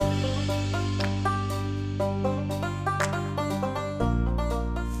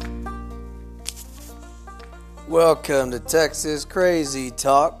Welcome to Texas Crazy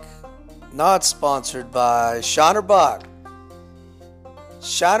Talk, not sponsored by Shiner Bock.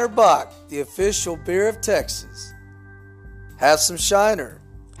 Shiner Bock, the official beer of Texas. Have some Shiner,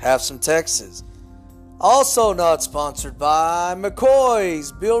 have some Texas. Also not sponsored by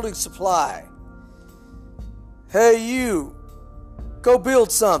McCoy's Building Supply. Hey you, go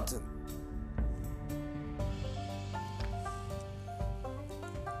build something.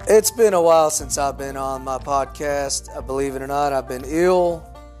 It's been a while since I've been on my podcast. Believe it or not, I've been ill.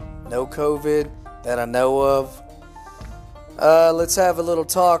 No COVID that I know of. Let's have a little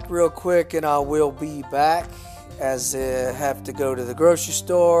talk real quick and I will be back as I have to go to the grocery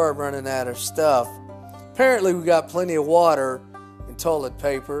store. I'm running out of stuff. Apparently we got plenty of water and toilet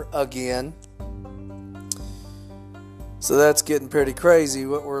paper again. So that's getting pretty crazy.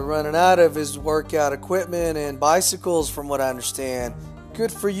 What we're running out of is workout equipment and bicycles from what I understand. Good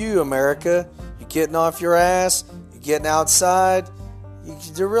for you, America. You're getting off your ass. You're getting outside.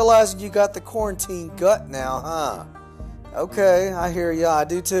 You're realizing you got the quarantine gut now, huh? Okay, I hear you. I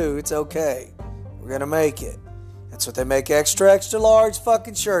do too. It's okay. We're going to make it. That's what they make extra large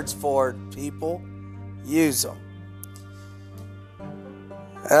fucking shirts for, people. Use them.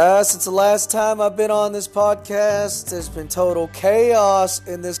 Since the last time I've been on this podcast, there's been total chaos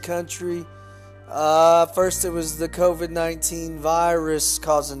in this country. First it was the COVID-19 virus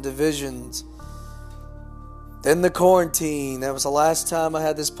causing divisions. Then the quarantine. That was the last time I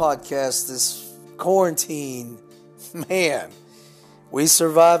had this podcast, this quarantine. Man, we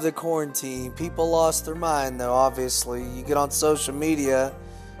survived the quarantine. People lost their mind though, obviously. You get on social media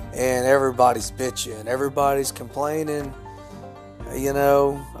and everybody's bitching. Everybody's complaining. You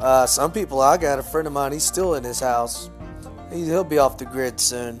know, some people, I got a friend of mine, he's still in his house. He'll be off the grid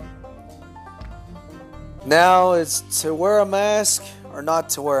soon. Now it's to wear a mask or not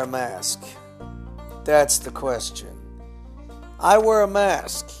to wear a mask. That's the question. I wear a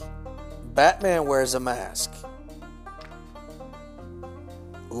mask. Batman wears a mask.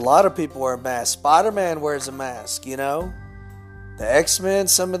 A lot of people wear a mask. Spider-Man wears a mask, you know. The X-Men,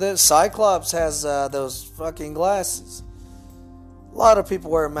 some of the Cyclops has those fucking glasses. A lot of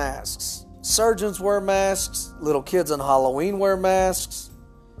people wear masks. Surgeons wear masks. Little kids on Halloween wear masks.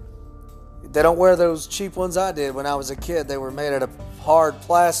 They don't wear those cheap ones I did when I was a kid. They were made out of hard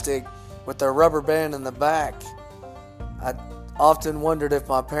plastic with their rubber band in the back. I often wondered if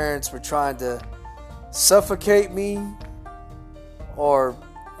my parents were trying to suffocate me or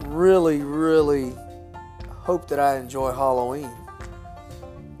really, really hope that I enjoy Halloween.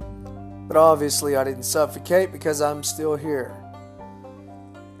 But obviously I didn't suffocate because I'm still here.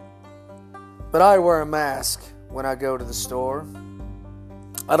 But I wear a mask when I go to the store.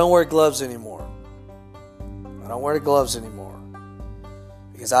 I don't wear gloves anymore.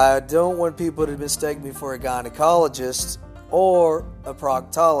 Because I don't want people to mistake me for a gynecologist or a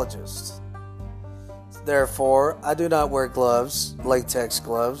proctologist. Therefore, I do not wear gloves, latex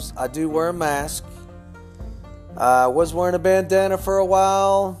gloves. I do wear a mask. I was wearing a bandana for a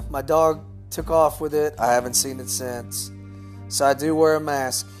while. My dog took off with it. I haven't seen it since. So I do wear a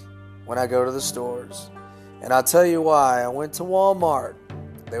mask when I go to the stores. And I'll tell you why. I went to Walmart.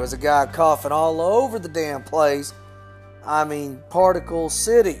 There was a guy coughing all over the damn place. I mean, Particle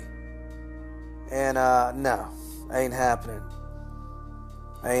City. And, no. Ain't happening.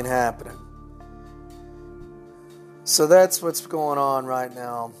 So that's what's going on right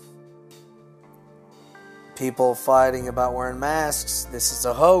now. People fighting about wearing masks. This is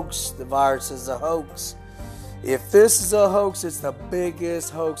a hoax. The virus is a hoax. If this is a hoax, it's the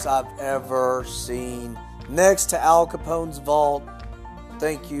biggest hoax I've ever seen. Next to Al Capone's vault.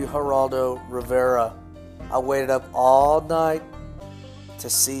 Thank you, Geraldo Rivera. I waited up all night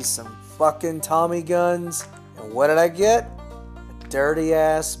to see some fucking Tommy guns. And what did I get? A dirty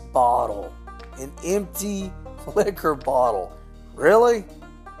ass bottle. An empty liquor bottle. Really?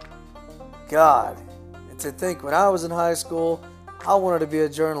 God. And to think, when I was in high school, I wanted to be a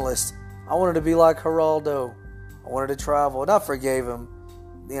journalist. I wanted to be like Geraldo. I wanted to travel. And I forgave him.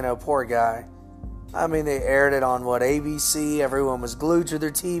 You know, poor guy. I mean, they aired it on, ABC? Everyone was glued to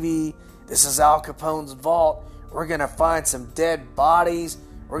their TV. This is Al Capone's vault. We're going to find some dead bodies.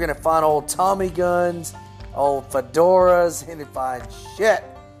 We're going to find old Tommy guns, old fedoras, and find shit.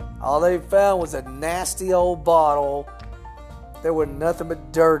 All they found was a nasty old bottle. There was nothing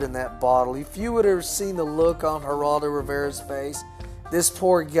but dirt in that bottle. If you would have seen the look on Geraldo Rivera's face, this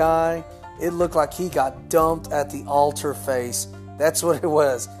poor guy, it looked like he got dumped at the altar face. That's what it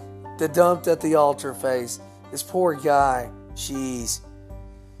was. The dumped at the altar face. This poor guy. Jeez.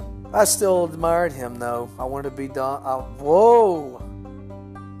 I still admired him, though. I wanted to be done. Whoa.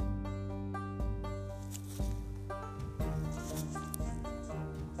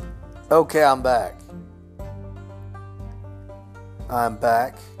 Okay, I'm back. I'm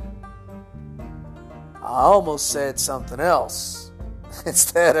back. I almost said something else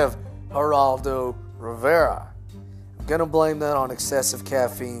instead of Geraldo Rivera. I'm going to blame that on excessive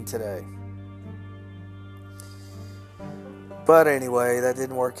caffeine today. But anyway, that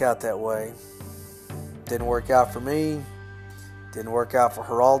didn't work out that way. Didn't work out for me. Didn't work out for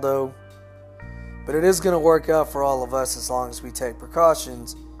Geraldo. But it is going to work out for all of us as long as we take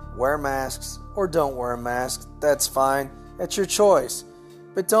precautions. Wear masks or don't wear a mask. That's fine. That's your choice.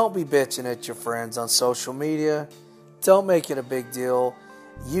 But don't be bitching at your friends on social media. Don't make it a big deal.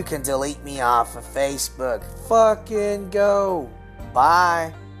 You can delete me off of Facebook. Fucking go.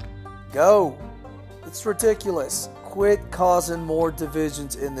 Bye. Go. It's ridiculous. Quit causing more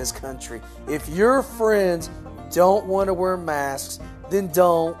divisions in this country. If your friends don't want to wear masks, then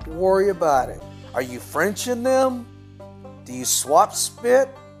don't worry about it. Are you Frenching them? Do you swap spit?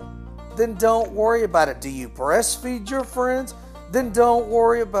 Then don't worry about it. Do you breastfeed your friends? Then don't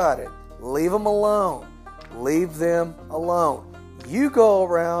worry about it. Leave them alone. Leave them alone. You go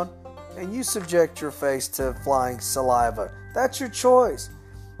around and you subject your face to flying saliva. That's your choice.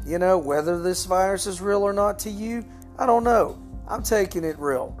 You know, whether this virus is real or not to you, I don't know. I'm taking it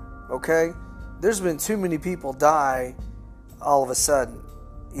real, okay? There's been too many people die all of a sudden,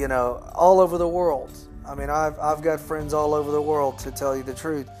 you know, all over the world. I mean, I've got friends all over the world, to tell you the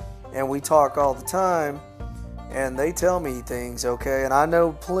truth, and we talk all the time, and they tell me things, okay? And I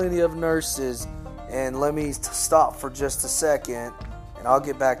know plenty of nurses, and let me stop for just a second, and I'll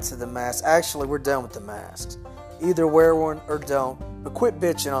get back to the masks. Actually, we're done with the masks. Either wear one or don't, but quit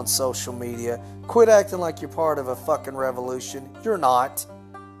bitching on social media. Quit acting like you're part of a fucking revolution. You're not.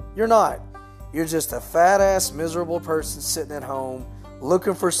 You're not. You're just a fat-ass, miserable person sitting at home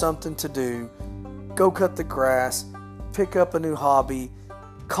looking for something to do. Go cut the grass. Pick up a new hobby.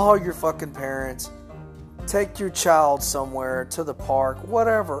 Call your fucking parents. Take your child somewhere, to the park,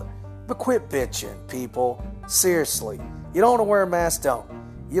 whatever. But quit bitching, people. Seriously. You don't want to wear a mask? Don't.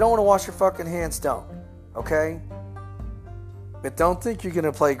 You don't want to wash your fucking hands? Don't. Okay? But don't think you're going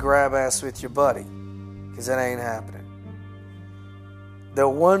to play grab ass with your buddy, because that ain't happening. The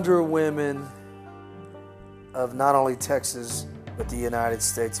Wonder Women of not only Texas, but the United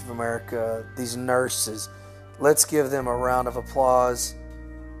States of America, these nurses, let's give them a round of applause.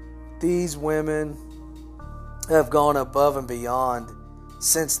 These women have gone above and beyond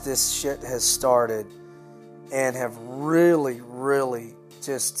since this shit has started and have really, really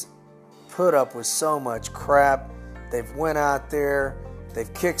just put up with so much crap. They've went out there,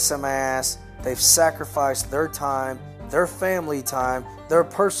 they've kicked some ass, they've sacrificed their time, their family time, their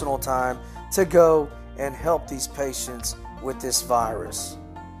personal time to go and help these patients with this virus.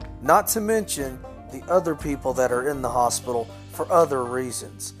 Not to mention the other people that are in the hospital for other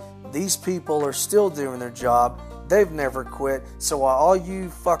reasons. These people are still doing their job. They've never quit. So while all you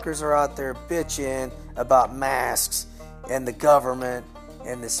fuckers are out there bitching about masks and the government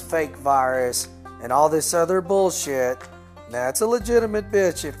and this fake virus and all this other bullshit, that's a legitimate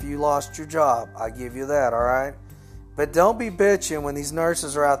bitch if you lost your job. I give you that, alright? But don't be bitching when these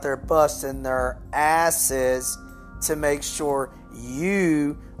nurses are out there busting their asses to make sure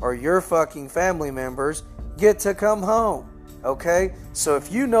you or your fucking family members get to come home. Okay? So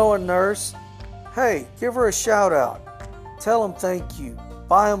if you know a nurse, hey, give her a shout out. Tell them thank you.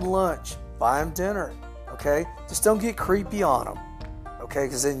 Buy them lunch. Buy them dinner. Okay? Just don't get creepy on them. Okay?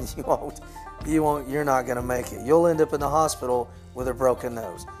 Because then you're not going to make it. You'll end up in the hospital with a broken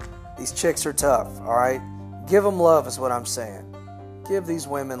nose. These chicks are tough, all right? Give them love is what I'm saying. Give these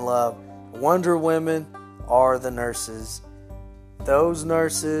women love. Wonder Women are the nurses. Those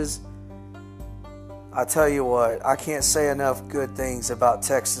nurses, I tell you what, I can't say enough good things about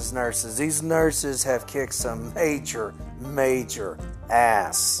Texas nurses. These nurses have kicked some major, major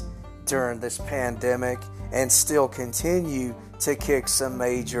ass during this pandemic and still continue to kick some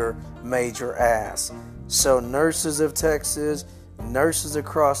major, major ass. So nurses of Texas, nurses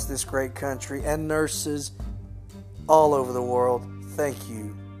across this great country, and nurses all over the world, thank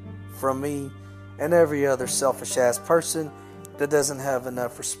you from me and every other selfish ass person that doesn't have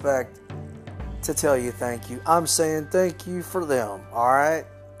enough respect to tell you thank you. I'm saying thank you for them, alright?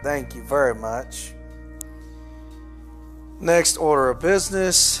 Thank you very much. Next order of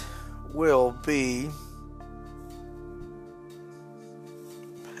business will be...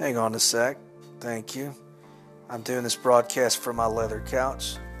 Hang on a sec. Thank you. I'm doing this broadcast from my leather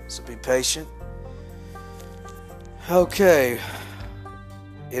couch, so be patient. Okay.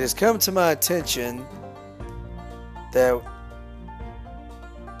 It has come to my attention that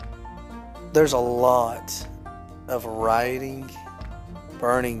there's a lot of rioting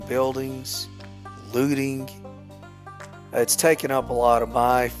burning buildings, looting. It's taken up a lot of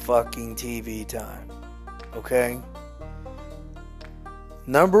my fucking TV time. Okay?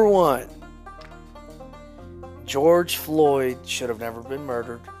 Number one, George Floyd should have never been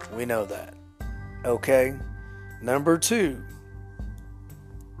murdered. We know that. Okay? Number two,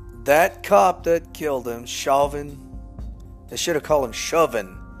 that cop that killed him, Chauvin, they should have called him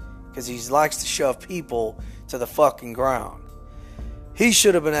Shovin, because he likes to shove people to the fucking ground. He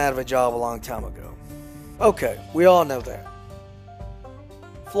should have been out of a job a long time ago. Okay, we all know that.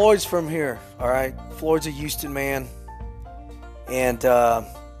 Floyd's from here, alright? Floyd's a Houston man. And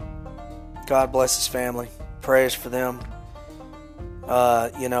God bless his family. Prayers for them. I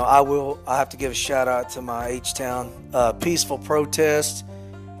have to give a shout out to my H-Town peaceful protest.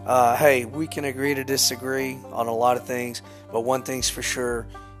 Hey, we can agree to disagree on a lot of things, but one thing's for sure,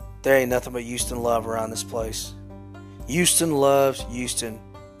 there ain't nothing but Houston love around this place. Houston loves Houston,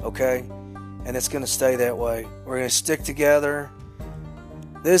 okay? And it's going to stay that way. We're going to stick together.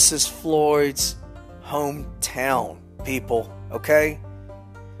 This is Floyd's hometown, people, okay?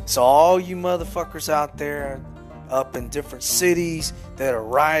 So all you motherfuckers out there up in different cities that are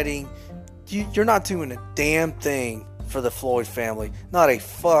rioting, you're not doing a damn thing for the Floyd family. Not a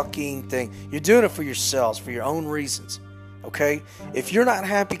fucking thing. You're doing it for yourselves, for your own reasons. Okay? If you're not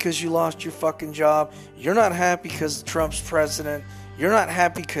happy because you lost your fucking job, you're not happy because Trump's president, you're not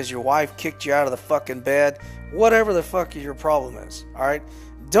happy because your wife kicked you out of the fucking bed, whatever the fuck your problem is, alright?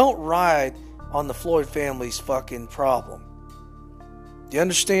 Don't ride on the Floyd family's fucking problem. Do you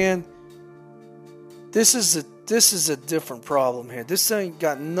understand? This is a different problem here. This ain't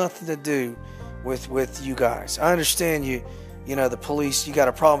got nothing to do with you guys. I understand you know, the police, you got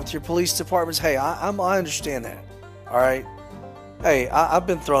a problem with your police departments. Hey, I understand that. All right. Hey, I've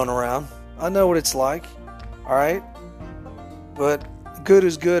been thrown around. I know what it's like. All right. But good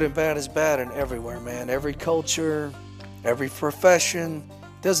is good and bad is bad and everywhere, man. Every culture, every profession,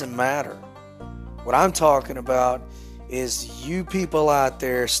 doesn't matter. What I'm talking about is you people out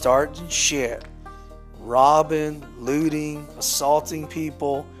there starting shit, robbing, looting, assaulting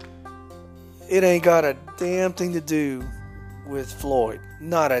people. It ain't got a damn thing to do with Floyd.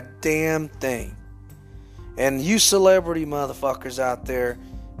 Not a damn thing. And you celebrity motherfuckers out there,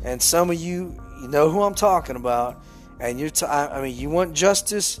 and some of you know who I'm talking about, and you want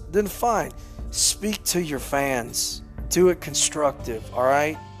justice, then fine. Speak to your fans. Do it constructive,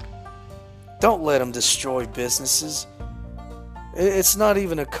 alright? Don't let them destroy businesses. It's not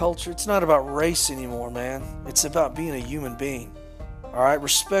even a culture. It's not about race anymore, man. It's about being a human being. All right,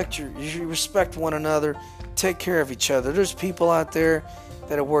 you respect one another. Take care of each other. There's people out there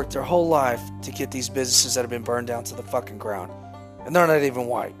that have worked their whole life to get these businesses that have been burned down to the fucking ground, and they're not even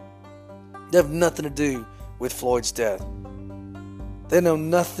white. They have nothing to do with Floyd's death. They know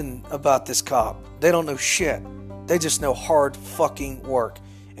nothing about this cop. They don't know shit. They just know hard fucking work.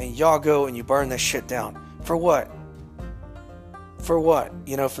 And y'all go and you burn that shit down. For what? For what?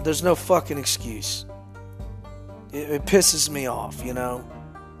 You know, there's no fucking excuse. It pisses me off, you know.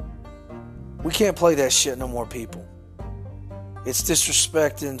 We can't play that shit no more, people. It's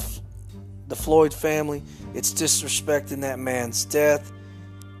disrespecting the Floyd family. It's disrespecting that man's death.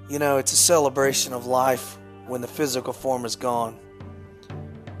 You know, it's a celebration of life when the physical form is gone.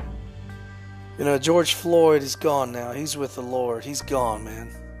 You know, George Floyd is gone now. He's with the Lord. He's gone,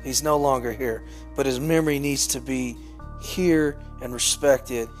 man. He's no longer here. But his memory needs to be here and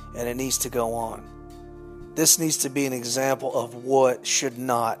respected, and it needs to go on. This needs to be an example of what should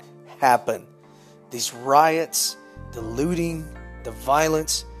not happen. These riots, the looting, the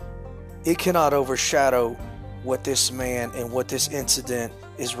violence, it cannot overshadow what this man and what this incident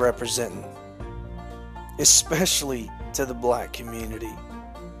is representing. Especially to the black community.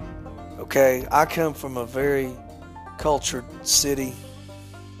 Okay, I come from a very cultured city.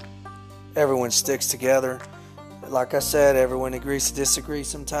 Everyone sticks together. Like I said, everyone agrees to disagree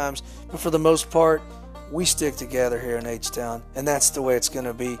sometimes. But for the most part, we stick together here in H-Town. And that's the way it's going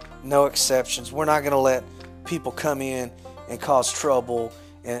to be. No exceptions. We're not going to let people come in and cause trouble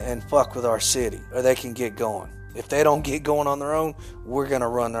and fuck with our city. Or they can get going. If they don't get going on their own, we're going to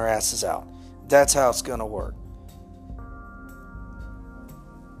run their asses out. That's how it's going to work.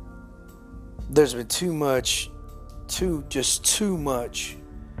 There's been too much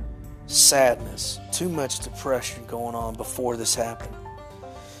sadness, too much depression going on before this happened.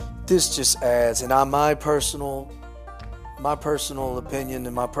 This just adds, and my personal opinion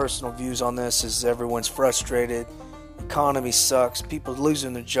and my personal views on this is everyone's frustrated. Economy sucks. People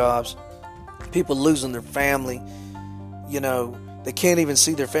losing their jobs. People losing their family. You know, they can't even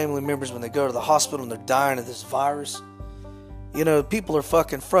see their family members when they go to the hospital and they're dying of this virus. People are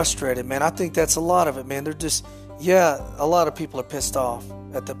fucking frustrated, man. I think that's a lot of it, man. They're just, a lot of people are pissed off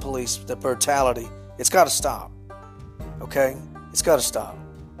at the police, the brutality. It's got to stop, okay? It's got to stop.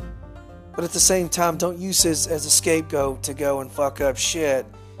 But at the same time, don't use this as a scapegoat to go and fuck up shit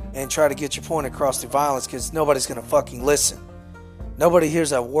and try to get your point across through violence, because nobody's going to fucking listen. Nobody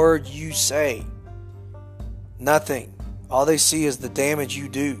hears a word you say. Nothing. All they see is the damage you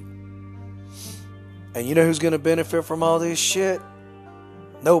do. And you know who's going to benefit from all this shit?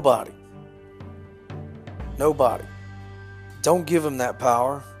 Nobody. Nobody. Don't give them that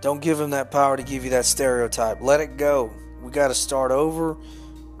power. Don't give them that power to give you that stereotype. Let it go. We got to start over.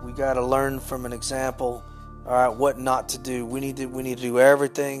 We got to learn from an example. All right, what not to do. We need to do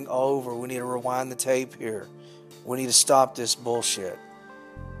everything over. We need to rewind the tape here. We need to stop this bullshit.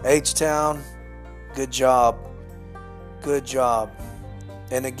 H-Town, good job. Good job.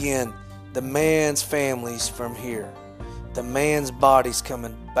 And again, the man's family's from here. The man's body's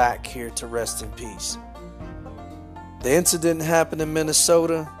coming back here to rest in peace. The incident happened in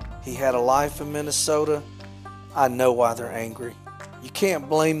Minnesota. He had a life in Minnesota. I know why they're angry. You can't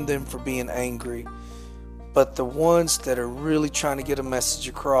blame them for being angry. But the ones that are really trying to get a message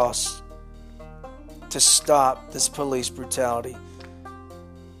across to stop this police brutality,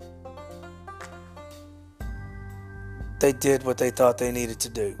 they did what they thought they needed to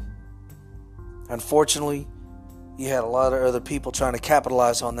do. Unfortunately, you had a lot of other people trying to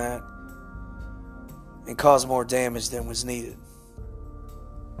capitalize on that and cause more damage than was needed.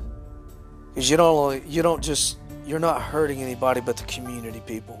 Because you're not hurting anybody but the community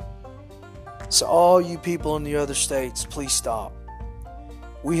people. So all you people in the other states, please stop.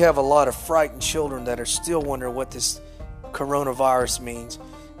 We have a lot of frightened children that are still wondering what this coronavirus means.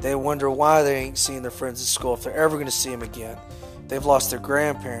 They wonder why they ain't seeing their friends at school, if they're ever going to see them again. They've lost their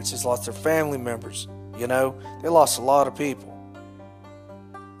grandparents. They've lost their family members. They lost a lot of people.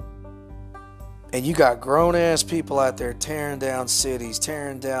 And you got grown-ass people out there tearing down cities,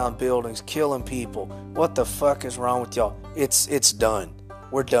 tearing down buildings, killing people. What the fuck is wrong with y'all? It's done.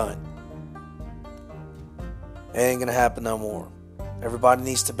 We're done. It ain't going to happen no more. Everybody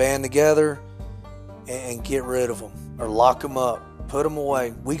needs to band together and get rid of them. Or lock them up. Put them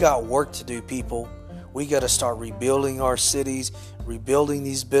away. We got work to do, people. We got to start rebuilding our cities, rebuilding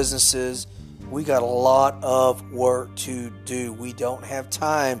these businesses. We got a lot of work to do. We don't have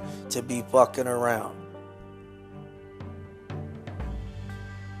time to be fucking around.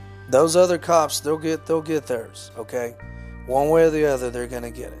 Those other cops, they'll get theirs, okay? One way or the other, they're going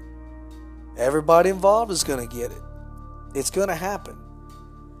to get it. Everybody involved is going to get it. It's going to happen.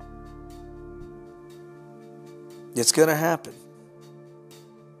 It's going to happen.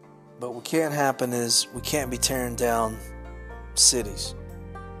 But what can't happen is we can't be tearing down cities.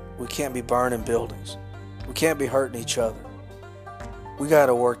 We can't be burning buildings. We can't be hurting each other. We got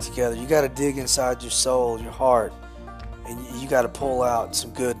to work together. You got to dig inside your soul, your heart, and you got to pull out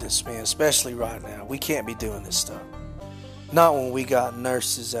some goodness, man, especially right now. We can't be doing this stuff. Not when we got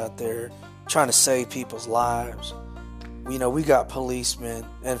nurses out there trying to save people's lives. We got policemen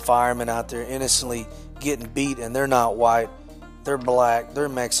and firemen out there innocently getting beat, and they're not white. They're black. They're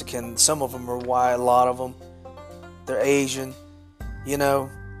Mexican. Some of them are white. A lot of them. They're Asian.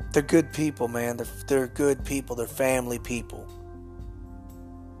 They're good people, man. They're good people. They're family people.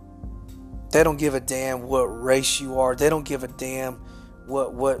 They don't give a damn what race you are. They don't give a damn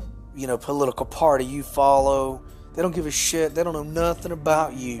what political party you follow. They don't give a shit. They don't know nothing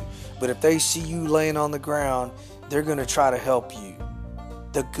about you. But if they see you laying on the ground, they're going to try to help you.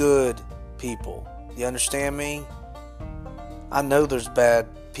 The good people. You understand me? I know there's bad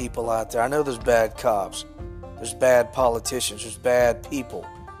people out there. I know there's bad cops. There's bad politicians. There's bad people.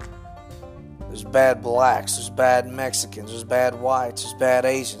 There's bad blacks. There's bad Mexicans. There's bad whites. There's bad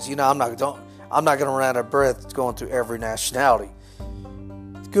Asians. I'm not going to run out of breath going through every nationality.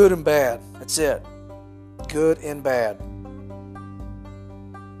 It's good and bad. That's it. Good and bad.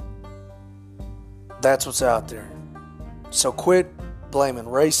 That's what's out there. So quit blaming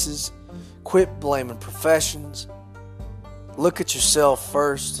races. Quit blaming professions. Look at yourself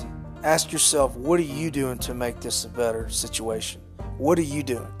first. Ask yourself, what are you doing to make this a better situation? What are you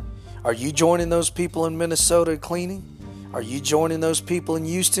doing? Are you joining those people in Minnesota cleaning? Are you joining those people in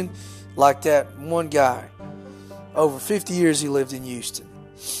Houston? Like that one guy. Over 50 years he lived in Houston.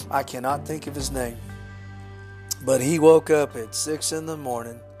 I cannot think of his name. But he woke up at 6 in the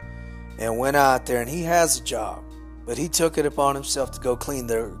morning and went out there, and he has a job. But he took it upon himself to go clean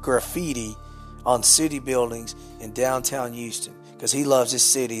the graffiti on city buildings in downtown Houston because he loves his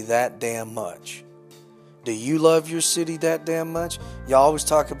city that damn much. Do you love your city that damn much? You always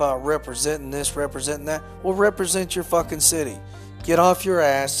talk about representing this, representing that. Well, represent your fucking city. Get off your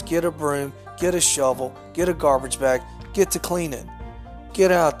ass, get a broom, get a shovel, get a garbage bag, get to cleaning.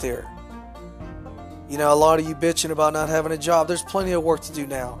 Get out there. You know, a lot of you bitching about not having a job. There's plenty of work to do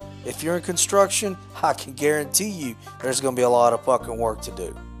now. If you're in construction, I can guarantee you there's going to be a lot of fucking work to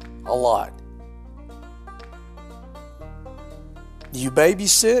do. A lot. You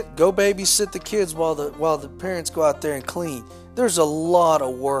babysit, go babysit the kids while the parents go out there and clean. There's a lot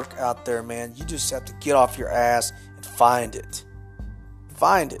of work out there, man. You just have to get off your ass and find it.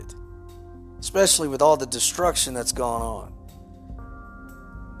 Find it. Especially with all the destruction that's gone on.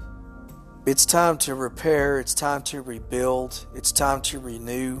 It's time to repair. It's time to rebuild. It's time to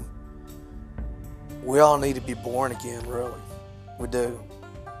renew. We all need to be born again, really. We do.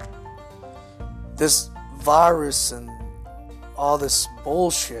 This virus and all this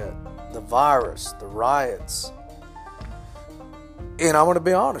bullshit, the virus, the riots. And I'm going to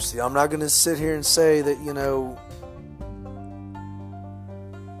be honest with you. I'm not going to sit here and say that, you know,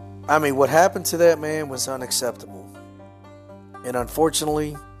 I mean, what happened to that man was unacceptable. And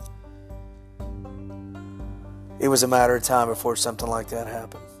unfortunately, it was a matter of time before something like that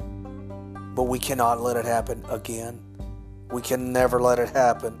happened. But we cannot let it happen again. We can never let it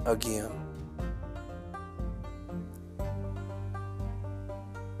happen again.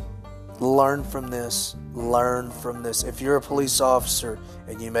 Learn from this. Learn from this. If you're a police officer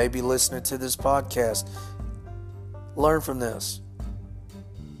and you may be listening to this podcast, learn from this.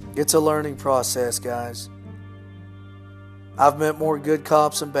 It's a learning process, guys. I've met more good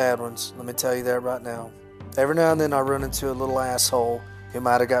cops than bad ones. Let me tell you that right now. Every now and then I run into a little asshole who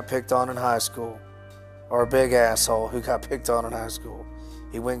might have got picked on in high school. Or a big asshole who got picked on in high school.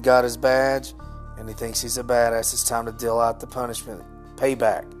 He went and got his badge and he thinks he's a badass. It's time to deal out the punishment.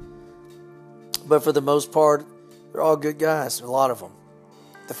 Payback. But for the most part, they're all good guys, a lot of them.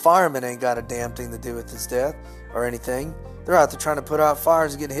 The fireman ain't got a damn thing to do with his death or anything. They're out there trying to put out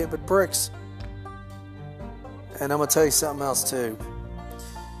fires and getting hit with bricks. And I'm going to tell you something else too.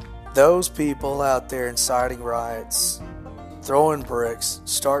 Those people out there inciting riots, throwing bricks,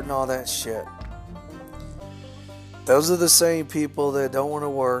 starting all that shit. Those are the same people that don't want to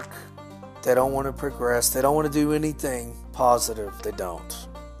work, they don't want to progress, they don't want to do anything positive. They don't.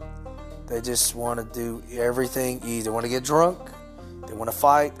 They just want to do everything easy. They want to get drunk. They want to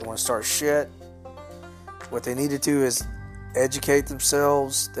fight. They want to start shit. What they need to do is educate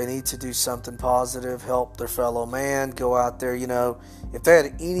themselves. They need to do something positive. Help their fellow man. Go out there, you know. If they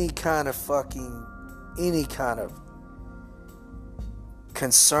had any kind of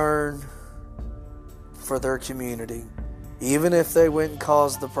concern for their community, even if they went and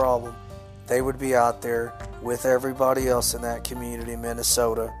caused the problem, they would be out there with everybody else in that community,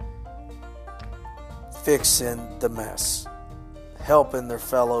 Minnesota, fixing the mess, helping their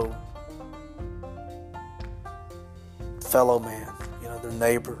fellow man, you know, their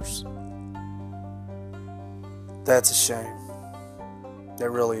neighbors. That's a shame. That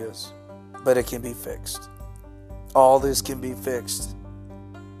really is. But it can be fixed. All this can be fixed.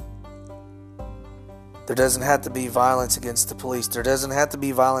 There doesn't have to be violence against the police. There doesn't have to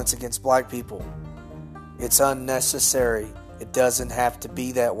be violence against black people. It's unnecessary. It doesn't have to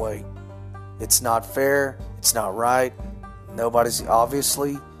be that way. It's not fair. It's not right. Nobody's,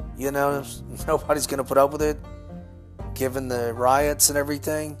 obviously, you know, nobody's going to put up with it. Given the riots and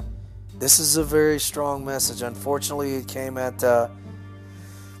everything, this is a very strong message. Unfortunately, it came at a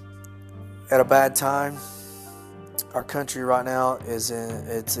bad time. Our country right now is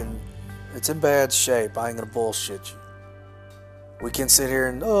in bad shape. I ain't going to bullshit you. We can sit here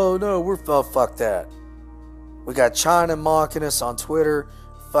and, fuck that. We got China mocking us on Twitter.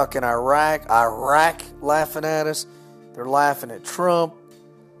 Fucking Iraq laughing at us. They're laughing at Trump.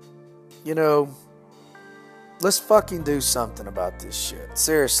 You know, let's fucking do something about this shit.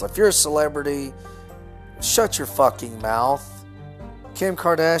 Seriously, if you're a celebrity, shut your fucking mouth. Kim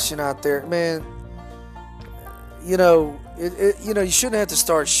Kardashian out there, man, you know, you shouldn't have to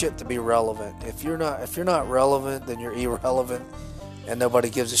start shit to be relevant. If you're not relevant, then you're irrelevant and nobody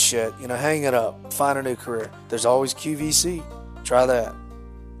gives a shit. You know, hang it up. Find a new career. There's always QVC. Try that.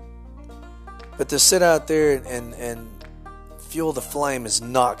 But to sit out there and fuel the flame is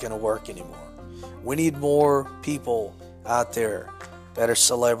not going to work anymore. We need more people out there that are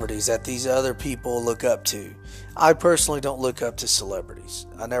celebrities that these other people look up to. I personally don't look up to celebrities.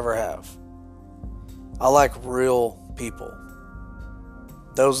 I never have. I like real people.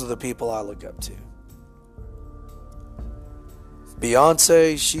 Those are the people I look up to.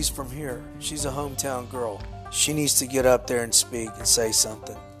 Beyonce, she's from here. She's a hometown girl. She needs to get up there and speak and say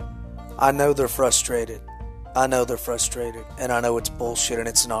something. I know they're frustrated. I know they're frustrated, and I know it's bullshit and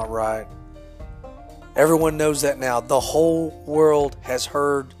it's not right. Everyone knows that now. The whole world has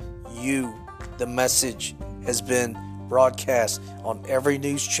heard you. The message has been broadcast on every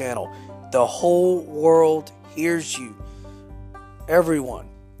news channel. The whole world hears you. Everyone.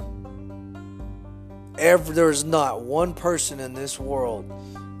 There's not one person in this world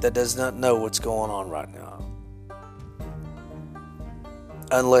that does not know what's going on right now.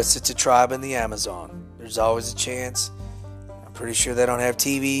 Unless it's a tribe in the Amazon. There's always a chance. I'm pretty sure they don't have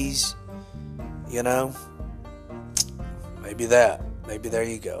TVs. You know? Maybe that. Maybe there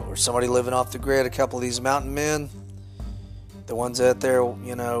you go. Or somebody living off the grid. A couple of these mountain men. The ones out there,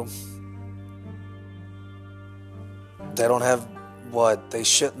 you know. They don't have what? They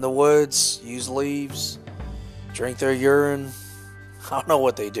shit in the woods. Use leaves. Drink their urine. I don't know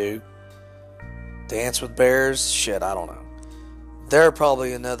what they do. Dance with bears. Shit, I don't know. They're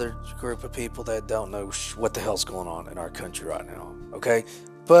probably another group of people that don't know what the hell's going on in our country right now. Okay?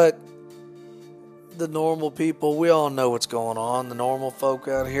 But the normal people, we all know what's going on. The normal folk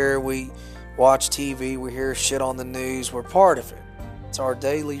out here, we watch TV, we hear shit on the news. We're part of it. It's our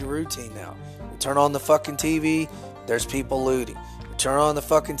daily routine now. We turn on the fucking TV, there's people looting. We turn on the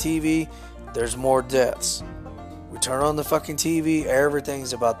fucking TV, there's more deaths. We turn on the fucking TV,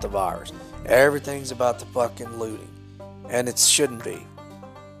 everything's about the virus. Everything's about the fucking looting. And it shouldn't be.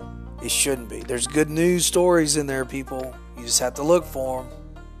 It shouldn't be. There's good news stories in there, people. You just have to look for them.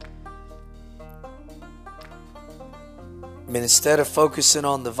 I mean, instead of focusing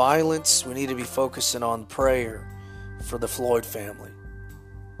on the violence, we need to be focusing on prayer for the Floyd family.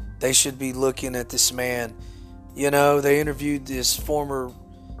 They should be looking at this man. You know, they interviewed his former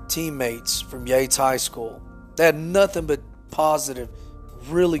teammates from Yates High School. They had nothing but positive,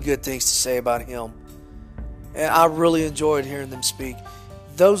 really good things to say about him. And I really enjoyed hearing them speak.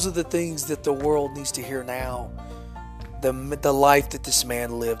 Those are the things that the world needs to hear now. The life that this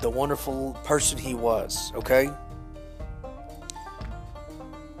man lived, the wonderful person he was, okay?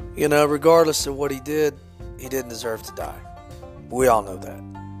 You know, regardless of what he didn't deserve to die. We all know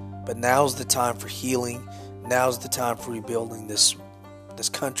that. But now's the time for healing. Now's the time for rebuilding this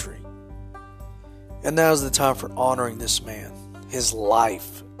country. And now's the time for honoring this man, his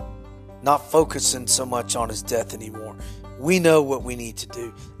life. Not focusing so much on his death anymore. We know what we need to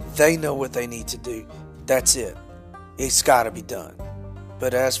do. They know what they need to do. That's it. It's got to be done.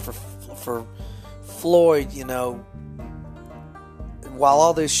 But as for Floyd, you know, while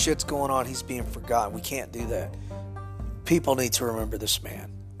all this shit's going on, he's being forgotten. We can't do that. People need to remember this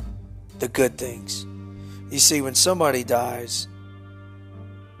man. The good things. You see, when somebody dies,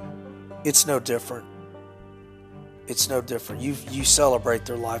 it's no different. It's no different. You celebrate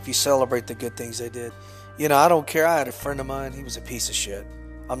their life. You celebrate the good things they did. You know, I don't care. I had a friend of mine. He was a piece of shit.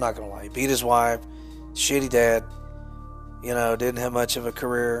 I'm not going to lie. He beat his wife. Shitty dad. You know, didn't have much of a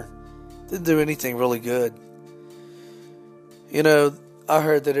career. Didn't do anything really good. You know, I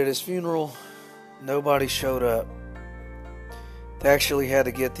heard that at his funeral, nobody showed up. They actually had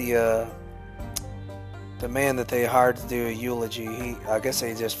to get the man that they hired to do a eulogy. I guess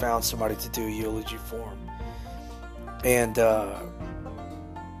they just found somebody to do a eulogy for him. And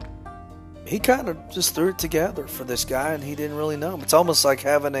he kind of just threw it together for this guy, and he didn't really know him. It's almost like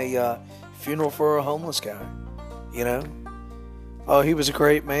having a funeral for a homeless guy, you know? Oh, he was a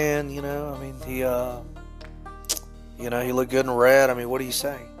great man, you know? I mean, he looked good in red. I mean, what do you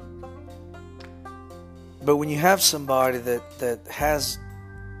say? But when you have somebody that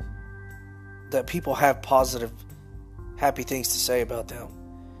people have positive, happy things to say about them,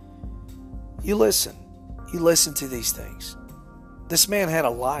 you listen. You listen to these things. This man had a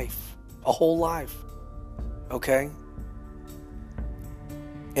life, a whole life, okay?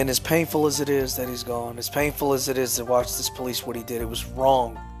 And as painful as it is that he's gone, as painful as it is to watch this police what he did, it was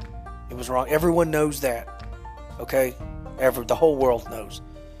wrong. It was wrong. Everyone knows that, okay? The whole world knows.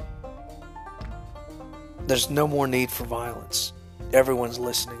 There's no more need for violence. Everyone's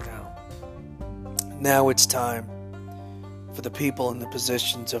listening now. Now it's time for the people in the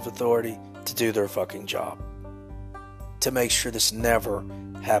positions of authority to do their fucking job. To make sure this never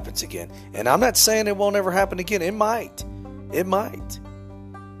happens again. And I'm not saying it won't ever happen again. It might. It might.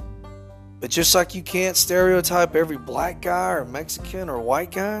 But just like you can't stereotype every black guy or Mexican or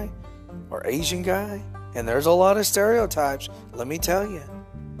white guy or Asian guy, and there's a lot of stereotypes, let me tell you.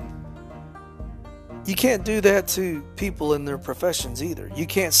 You can't do that to people in their professions either. You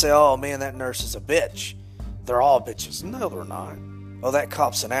can't say, oh man, that nurse is a bitch. They're all bitches. No, they're not. Oh, that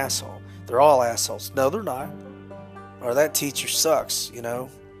cop's an asshole. They're all assholes. No, they're not. Or that teacher sucks, you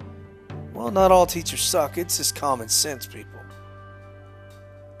know. Well, not all teachers suck. It's just common sense, people.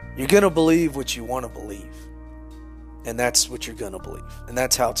 You're going to believe what you want to believe. And that's what you're going to believe. And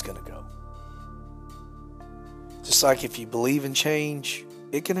that's how it's going to go. Just like if you believe in change,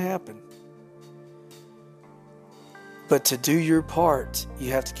 it can happen. But to do your part,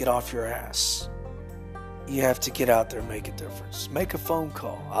 you have to get off your ass. You have to get out there and make a difference. Make a phone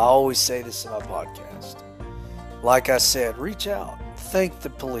call. I always say this in my podcast. Like I said, reach out. Thank the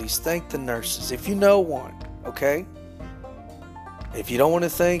police. Thank the nurses. If you know one, okay? If you don't want to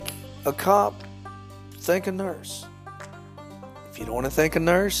thank a cop, thank a nurse. If you don't want to thank a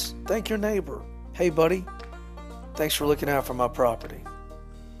nurse, thank your neighbor. Hey, buddy, thanks for looking out for my property.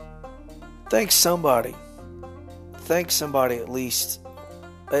 Thank somebody. Thank somebody at least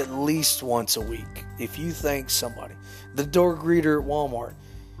once a week. If you thank somebody. The door greeter at Walmart.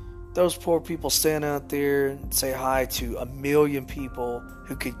 Those poor people stand out there and say hi to a million people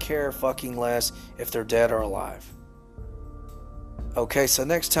who could care fucking less if they're dead or alive. Okay, so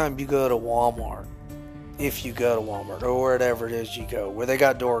next time you go to Walmart, if you go to Walmart or wherever it is you go, where they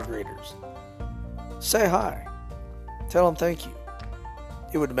got door greeters, say hi. Tell them thank you.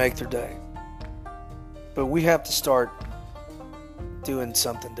 It would make their day. But we have to start doing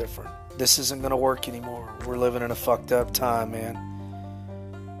something different. This isn't going to work anymore. We're living in a fucked up time, man.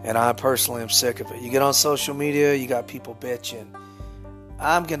 And I personally am sick of it. You get on social media, you got people bitching.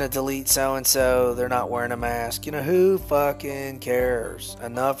 I'm going to delete so-and-so. They're not wearing a mask. You know, who fucking cares?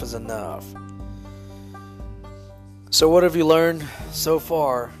 Enough is enough. So what have you learned so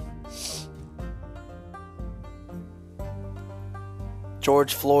far?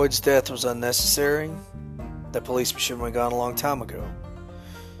 George Floyd's death was unnecessary. The police should have been gone a long time ago.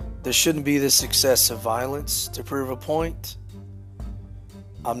 There shouldn't be this excessive violence to prove a point.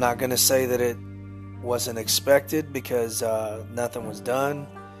 I'm not going to say that it wasn't expected because nothing was done.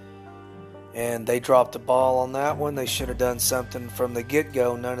 And they dropped the ball on that one. They should have done something from the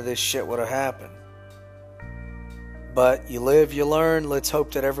get-go. None of this shit would have happened. But you live, you learn. Let's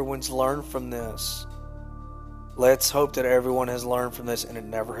hope that everyone's learned from this. Let's hope that everyone has learned from this and it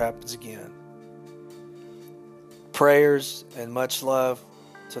never happens again. Prayers and much love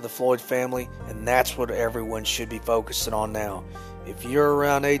to the Floyd family, and that's what everyone should be focusing on now. If you're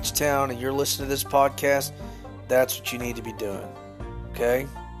around H-Town and you're listening to this podcast, that's what you need to be doing. Okay?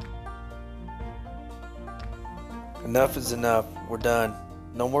 Enough is enough. We're done.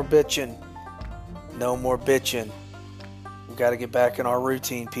 No more bitching. No more bitching. We got to get back in our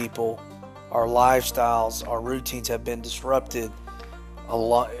routine, people. Our lifestyles, our routines have been disrupted a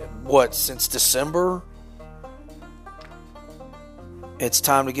lot. What, since December? It's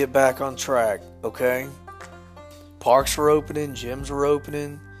time to get back on track, okay? Parks are opening, gyms are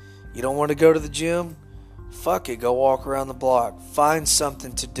opening. You don't want to go to the gym? Fuck it, go walk around the block. Find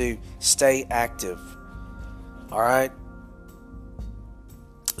something to do. Stay active. Alright?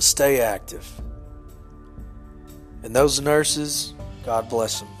 Stay active. And those nurses, God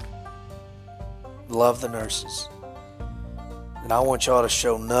bless them. Love the nurses. And I want y'all to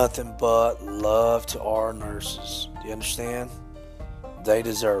show nothing but love to our nurses. Do you understand? They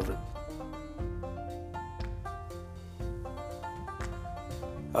deserve it.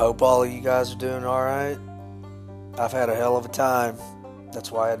 I hope all of you guys are doing alright. I've had a hell of a time.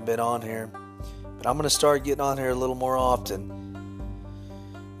 That's why I hadn't been on here. But I'm going to start getting on here a little more often.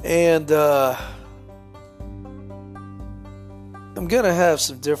 And I'm going to have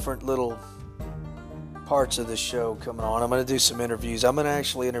some different little parts of the show coming on. I'm going to do some interviews. I'm going to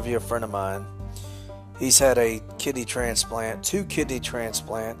actually interview a friend of mine. He's had a kidney transplant, 2 kidney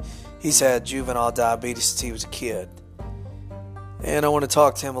transplant. He's had juvenile diabetes since he was a kid. And I want to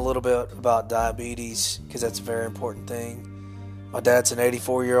talk to him a little bit about diabetes because that's a very important thing. My dad's an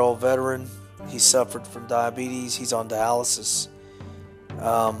 84-year-old veteran. He suffered from diabetes. He's on dialysis.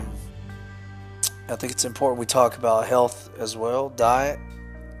 I think it's important we talk about health as well, diet,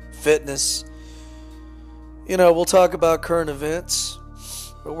 fitness. You know, we'll talk about current events,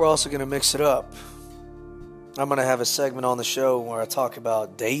 but we're also going to mix it up. I'm going to have a segment on the show where I talk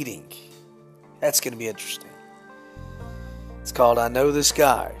about dating. That's going to be interesting. It's called I Know This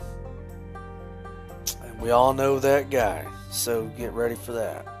Guy. And we all know that guy. So get ready for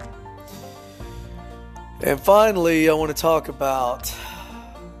that. And finally, I want to talk about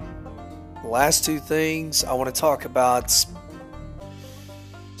the last 2 things. I want to talk about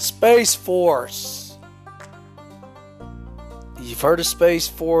Space Force. You've heard of Space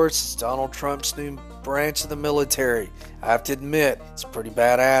Force. It's Donald Trump's new branch of the military. I have to admit, it's pretty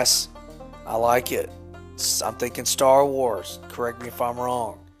badass. I like it. I'm thinking Star Wars. Correct me if I'm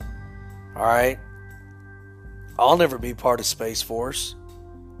wrong. Alright? I'll never be part of Space Force.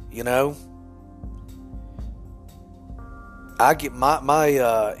 You know? I get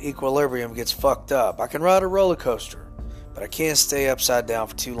my equilibrium gets fucked up. I can ride a roller coaster. But I can't stay upside down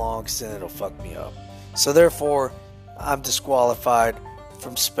for too long because then it'll fuck me up. So therefore, I'm disqualified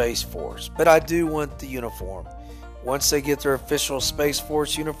from Space Force. But I do want the uniform. Once they get their official Space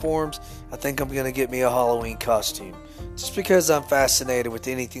Force uniforms, I think I'm going to get me a Halloween costume. Just because I'm fascinated with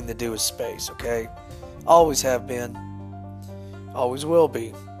anything to do with space, okay? Always have been. Always will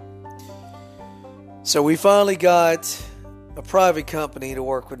be. So we finally got a private company to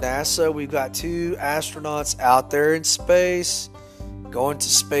work with NASA. We've got 2 astronauts out there in space, going to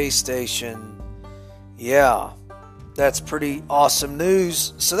space station. Yeah, that's pretty awesome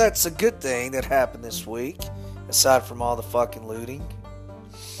news. So that's a good thing that happened this week, aside from all the fucking looting.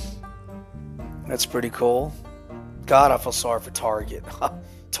 That's pretty cool. God, I feel sorry for Target.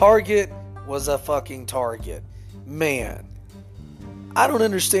 Target was a fucking Target. Man, I don't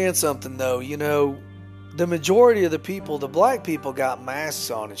understand something though. You know, the majority of the people, the black people, got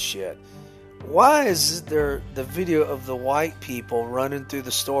masks on and shit. Why is there the video of the white people running through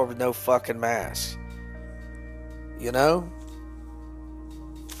the store with no fucking mask? You know?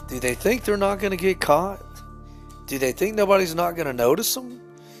 Do they think they're not going to get caught? Do they think nobody's not going to notice them?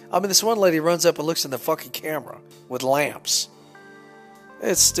 I mean, this one lady runs up and looks in the fucking camera with lamps.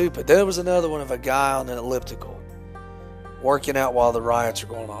 It's stupid. There was another one of a guy on an elliptical working out while the riots are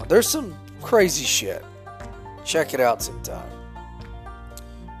going on. There's some crazy shit. Check it out sometime.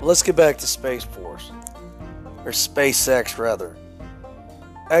 But let's get back to Space Force. Or SpaceX, rather.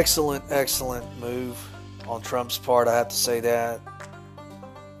 Excellent, excellent move on Trump's part, I have to say that.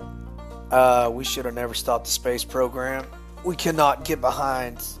 We should have never stopped the space program. We cannot get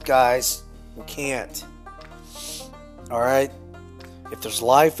behind, guys. We can't. Alright? If there's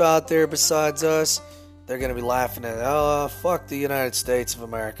life out there besides us, they're going to be laughing at, oh, fuck the United States of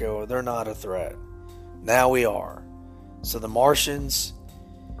America, or they're not a threat. Now we are. So the Martians,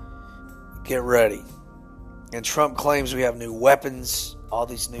 get ready. And Trump claims we have new weapons, all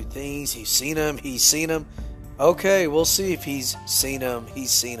these new things. He's seen them. Okay, we'll see if he's seen them.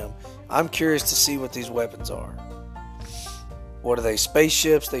 I'm curious to see what these weapons are. What are they,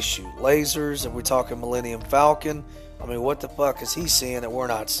 spaceships? They shoot lasers. Are we talking Millennium Falcon? I mean, what the fuck is he seeing that we're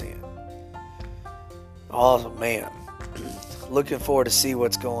not seeing? Oh, man. Looking forward to see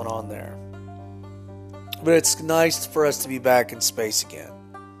what's going on there. But it's nice for us to be back in space again.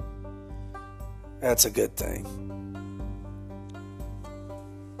 That's a good thing.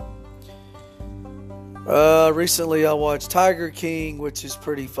 Recently I watched Tiger King, which is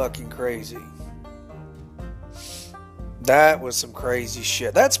pretty fucking crazy. That was some crazy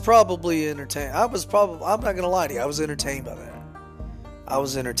shit. That's probably entertaining. I'm not going to lie to you, I was entertained by that.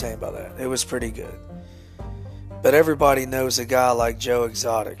 It was pretty good. But everybody knows a guy like Joe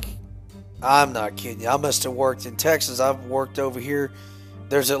Exotic. I'm not kidding you. I must have worked in Texas. I've worked over here.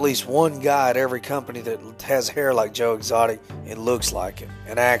 There's at least one guy at every company that has hair like Joe Exotic and looks like him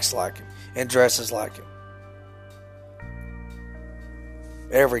and acts like him and dresses like him.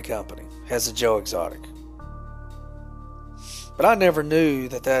 Every company has a Joe Exotic. But I never knew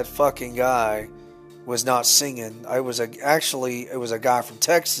that fucking guy was not singing. It was a guy from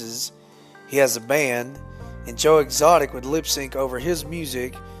Texas. He has a band, and Joe Exotic would lip sync over his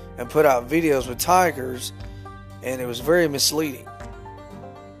music and put out videos with tigers, and it was very misleading.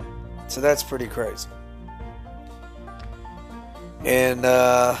 So that's pretty crazy. And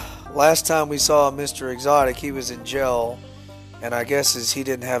last time we saw Mr. Exotic, he was in jail, and I guess as he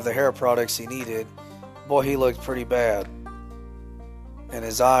didn't have the hair products he needed, boy, he looked pretty bad. And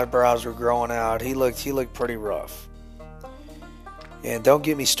his eyebrows were growing out. He looked pretty rough. And don't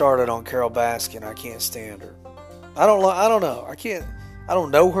get me started on Carol Baskin. I can't stand her. I don't know. I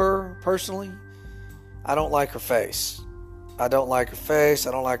don't know her personally. I don't like her face. I don't like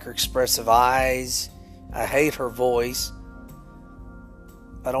her expressive eyes. I hate her voice.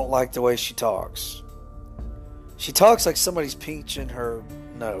 I don't like the way she talks. She talks like somebody's pinching her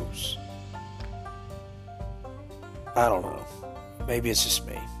nose. I don't know. Maybe it's just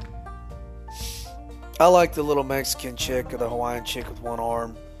me. I like the little Mexican chick or the Hawaiian chick with one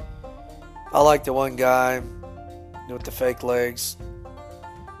arm. I like the one guy with the fake legs.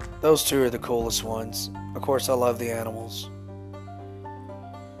 Those two are the coolest ones. Of course, I love the animals.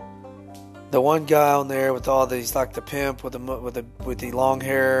 The one guy on there with all these, like the pimp with the long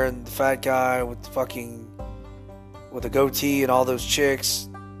hair, and the fat guy with the goatee, and all those chicks,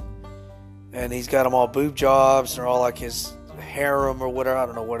 and he's got them all boob jobs, and they're all like his harem or whatever. I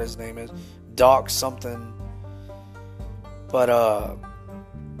don't know what his name is, Doc something. But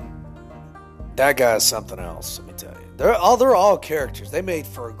that guy's something else. Let me tell you, they're all characters. They made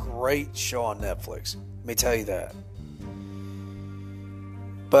for a great show on Netflix. Let me tell you that.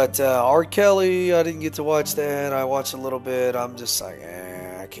 But R. Kelly, I didn't get to watch that. I watched a little bit. I'm just like,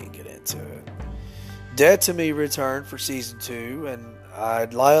 I can't get into it. Dead to Me returned for season 2, and I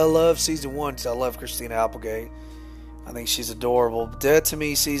love season 1 because I love Christina Applegate. I think she's adorable. Dead to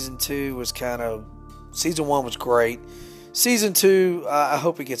Me season 2 was season 1 was great. Season 2, I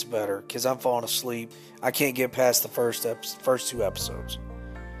hope it gets better because I'm falling asleep. I can't get past the first 2 episodes.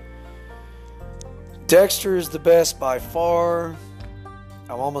 Dexter is the best by far.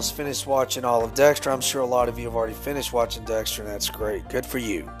 I'm almost finished watching all of Dexter. I'm sure a lot of you have already finished watching Dexter, and that's great. Good for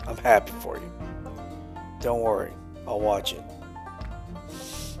you. I'm happy for you. Don't worry. I'll watch it.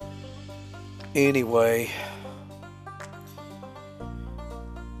 Anyway,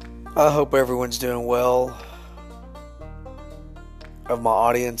 I hope everyone's doing well. Of my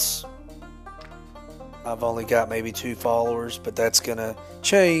audience, I've only got maybe 2 followers, but that's going to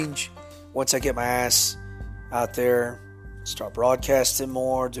change once I get my ass out there, start broadcasting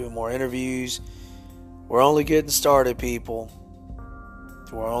more, doing more interviews. We're only getting started, people.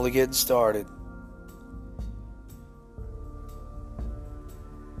 We're only getting started.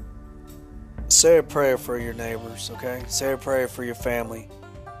 Say a prayer for your neighbors, okay? Say a prayer for your family.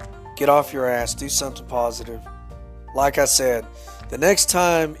 Get off your ass. Do something positive. Like I said, the next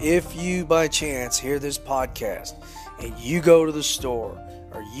time, if you by chance hear this podcast and you go to the store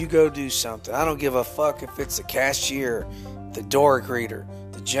or you go do something, I don't give a fuck if it's the cashier, the door greeter,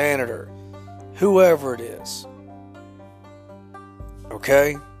 the janitor, whoever it is.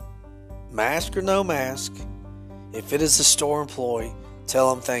 Okay? Mask or no mask, if it is a store employee,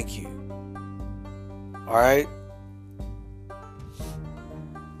 tell them thank you. Alright?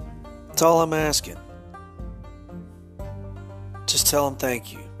 That's all I'm asking. Just tell them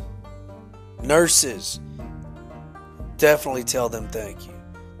thank you. Nurses, definitely tell them thank you.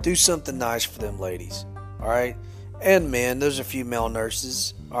 Do something nice for them ladies. Alright? And men, there's a few male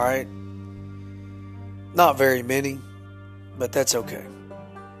nurses. Alright? Not very many, but that's okay.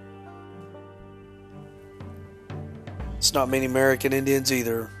 It's not many American Indians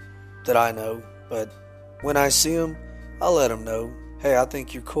either that I know, but when I see them, I'll let them know, hey, I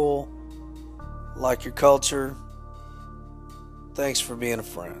think you're cool, like your culture, thanks for being a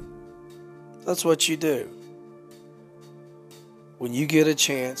friend. That's what you do. When you get a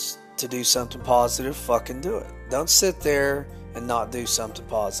chance to do something positive, fucking do it. Don't sit there and not do something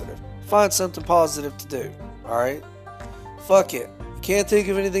positive. Find something positive to do, alright? Fuck it. You can't think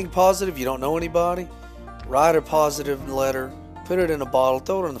of anything positive, you don't know anybody, write a positive letter, put it in a bottle,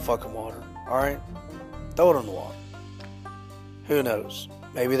 throw it in the fucking water, alright? Throw it in the water. Who knows?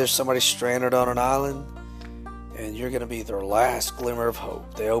 Maybe there's somebody stranded on an island and you're going to be their last glimmer of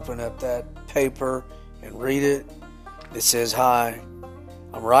hope. They open up that paper and read it. It says, hi,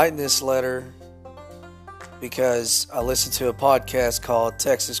 I'm writing this letter because I listened to a podcast called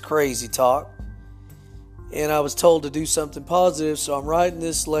Texas Crazy Talk, and I was told to do something positive, so I'm writing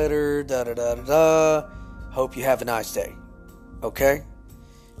this letter, da-da-da-da-da. Hope you have a nice day. Okay?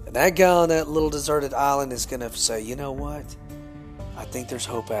 And that guy on that little deserted island is going to say, you know what? I think there's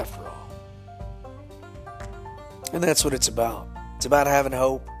hope after all. And that's what it's about. It's about having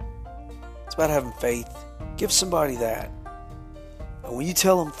hope. It's about having faith. Give somebody that. And when you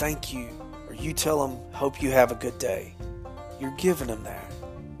tell them thank you, or you tell them hope you have a good day, you're giving them that.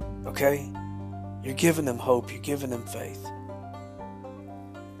 Okay? You're giving them hope. You're giving them faith.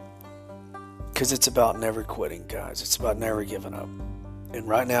 Because it's about never quitting, guys. It's about never giving up. And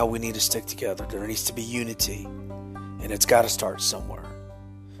right now we need to stick together. There needs to be unity. And it's got to start somewhere.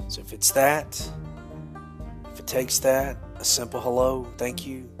 So if it's that, if it takes that, a simple hello, thank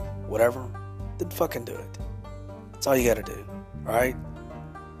you, whatever, then fucking do it. That's all you got to do. Alright?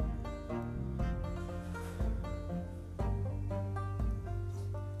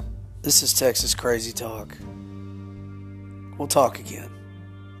 This is Texas Crazy Talk. We'll talk again.